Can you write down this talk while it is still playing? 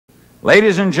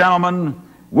Ladies and gentlemen,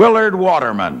 Willard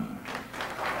Waterman.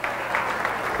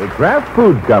 The Kraft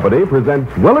Foods Company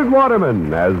presents Willard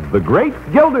Waterman as the Great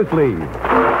Gildersleeve.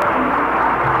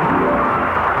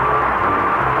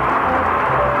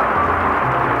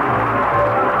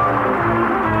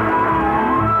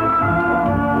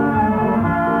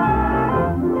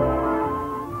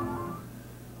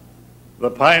 The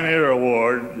Pioneer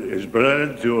Award is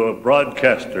presented to a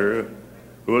broadcaster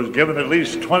who has given at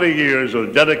least 20 years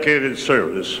of dedicated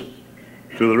service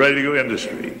to the radio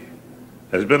industry,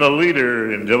 has been a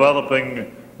leader in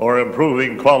developing or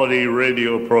improving quality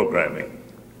radio programming.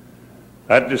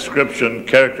 That description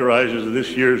characterizes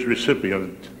this year's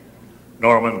recipient,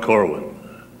 Norman Corwin.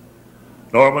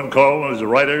 Norman Corwin is a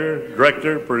writer,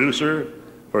 director, producer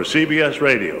for CBS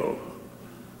Radio.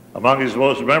 Among his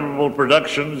most memorable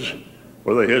productions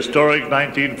were the historic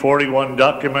 1941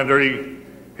 documentary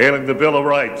hailing the Bill of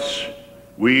Rights,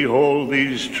 We Hold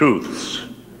These Truths,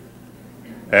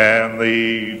 and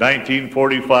the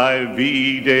 1945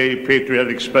 VE Day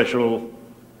Patriotic Special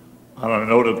on a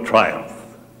Note of Triumph.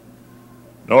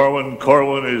 Norman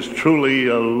Corwin is truly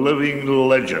a living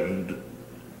legend,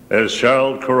 as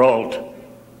Charles Kuralt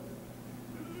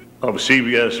of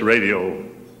CBS Radio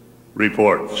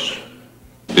reports.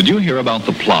 Did you hear about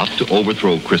the plot to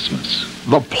overthrow Christmas?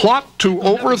 The Plot to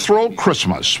Overthrow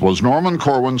Christmas was Norman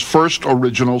Corwin's first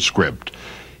original script.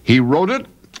 He wrote it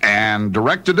and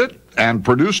directed it and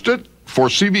produced it for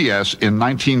CBS in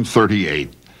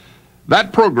 1938.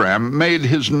 That program made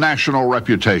his national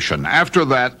reputation. After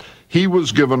that, he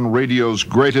was given radio's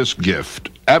greatest gift,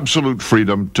 absolute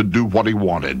freedom to do what he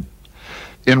wanted.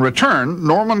 In return,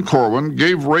 Norman Corwin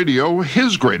gave radio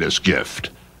his greatest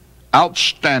gift,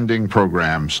 outstanding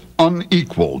programs,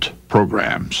 unequaled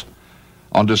programs.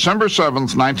 On December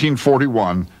 7th,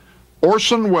 1941,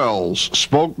 Orson Welles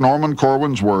spoke Norman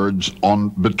Corwin's words on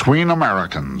Between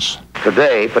Americans.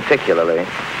 Today, particularly,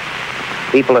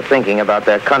 people are thinking about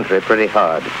their country pretty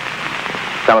hard.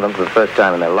 Some of them for the first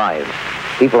time in their lives.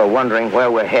 People are wondering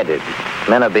where we're headed.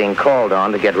 Men are being called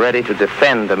on to get ready to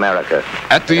defend America.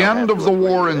 At the end of the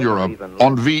war in Europe,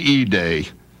 on VE Day,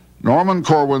 Norman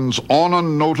Corwin's On a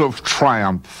Note of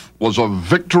Triumph was a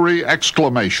victory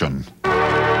exclamation.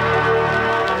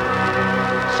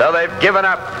 So they've given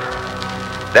up.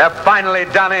 They're finally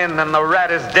done in, and the rat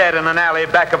is dead in an alley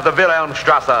back of the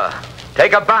Wilhelmstrasse.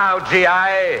 Take a bow,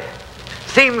 GI.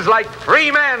 Seems like 3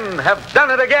 men have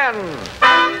done it again.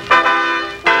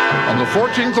 On the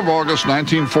 14th of August,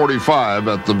 1945,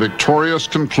 at the victorious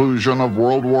conclusion of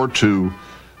World War II,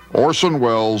 Orson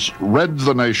Welles read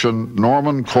the nation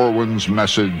Norman Corwin's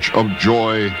message of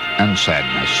joy and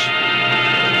sadness.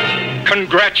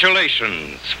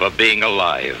 Congratulations for being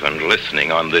alive and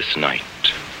listening on this night.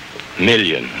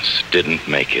 Millions didn't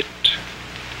make it.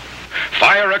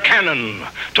 Fire a cannon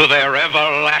to their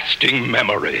everlasting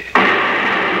memory.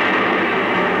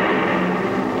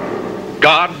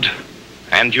 God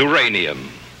and uranium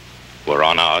were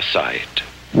on our side.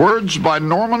 Words by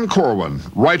Norman Corwin,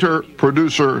 writer,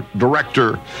 producer,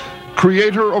 director,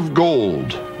 creator of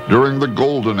gold during the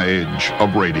golden age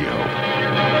of radio.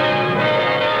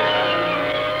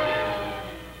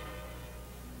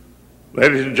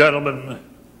 Ladies and gentlemen,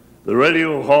 the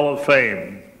Radio Hall of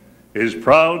Fame is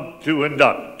proud to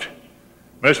induct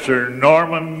Mr.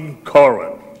 Norman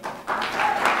Corwin.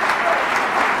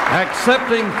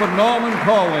 Accepting for Norman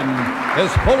Corwin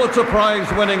is Pulitzer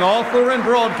Prize-winning author and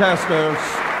broadcaster,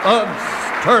 Studs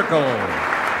Terkel.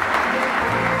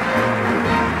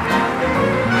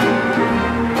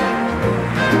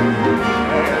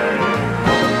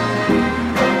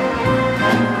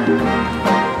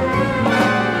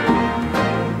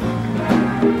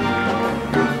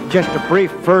 Just a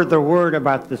brief further word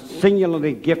about the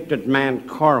singularly gifted man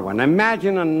Corwin.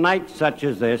 Imagine a night such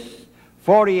as this,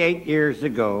 48 years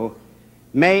ago,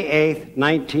 May 8th,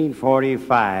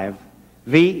 1945,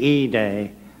 VE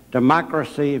Day,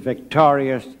 democracy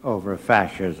victorious over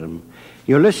fascism.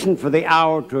 You listen for the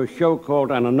hour to a show called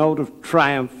On a Note of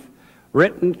Triumph,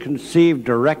 written, conceived,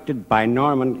 directed by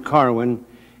Norman Corwin,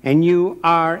 and you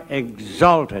are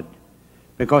exalted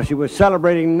because you were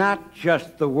celebrating not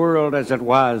just the world as it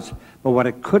was, but what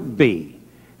it could be.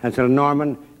 And so,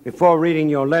 Norman, before reading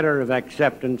your letter of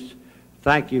acceptance,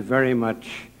 thank you very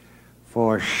much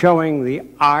for showing the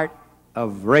art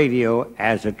of radio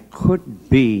as it could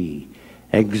be,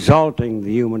 exalting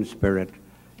the human spirit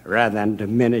rather than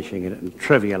diminishing it and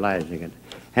trivializing it.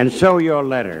 And so your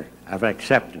letter of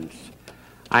acceptance.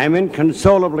 I am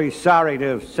inconsolably sorry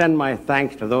to send my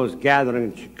thanks to those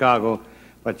gathering in Chicago,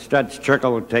 but Studs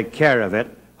Terkel will take care of it,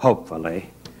 hopefully.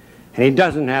 And he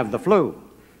doesn't have the flu.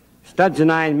 Studs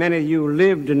and I and many of you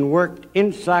lived and worked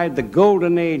inside the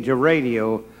golden age of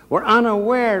radio, were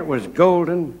unaware it was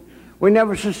golden. We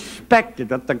never suspected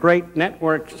that the great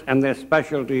networks and their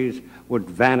specialties would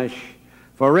vanish,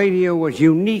 for radio was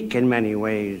unique in many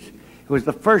ways. It was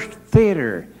the first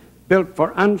theater built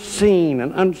for unseen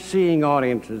and unseeing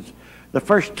audiences, the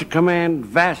first to command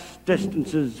vast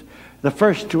distances, the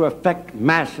first to affect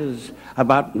masses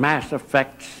about mass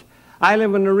effects. I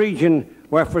live in a region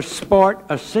where for sport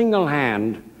a single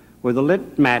hand with a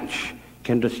lit match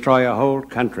can destroy a whole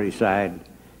countryside,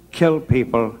 kill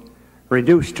people,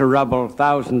 reduce to rubble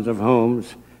thousands of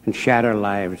homes, and shatter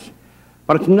lives.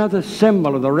 But it's another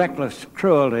symbol of the reckless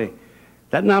cruelty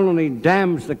that not only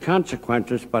damns the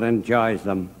consequences but enjoys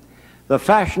them. The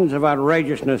fashions of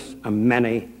outrageousness are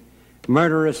many.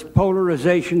 Murderous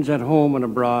polarizations at home and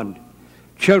abroad,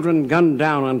 children gunned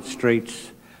down on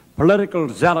streets, political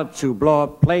zealots who blow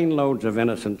up plane loads of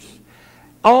innocents,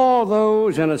 all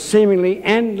those in a seemingly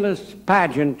endless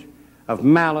pageant of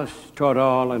malice toward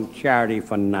all and charity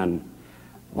for none.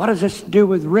 What does this do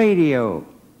with radio?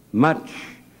 Much.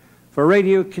 For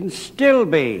radio can still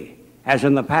be, as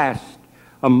in the past,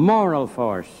 a moral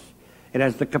force. It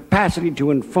has the capacity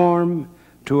to inform,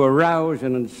 to arouse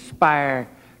and inspire,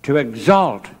 to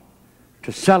exalt,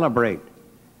 to celebrate,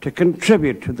 to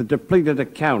contribute to the depleted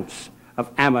accounts of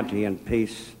amity and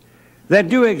peace. There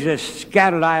do exist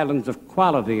scattered islands of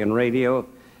quality in radio,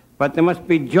 but they must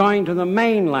be joined to the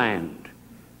mainland.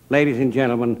 Ladies and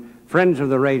gentlemen, friends of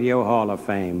the Radio Hall of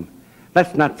Fame,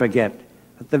 let's not forget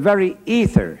that the very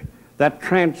ether that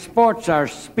transports our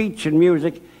speech and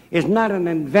music is not an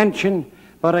invention,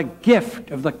 but a gift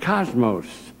of the cosmos,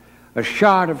 a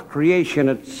shard of creation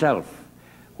itself.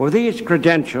 With these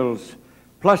credentials,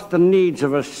 plus the needs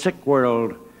of a sick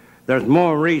world, there's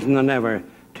more reason than ever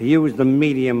to use the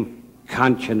medium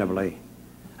conscionably.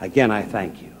 Again, I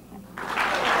thank you.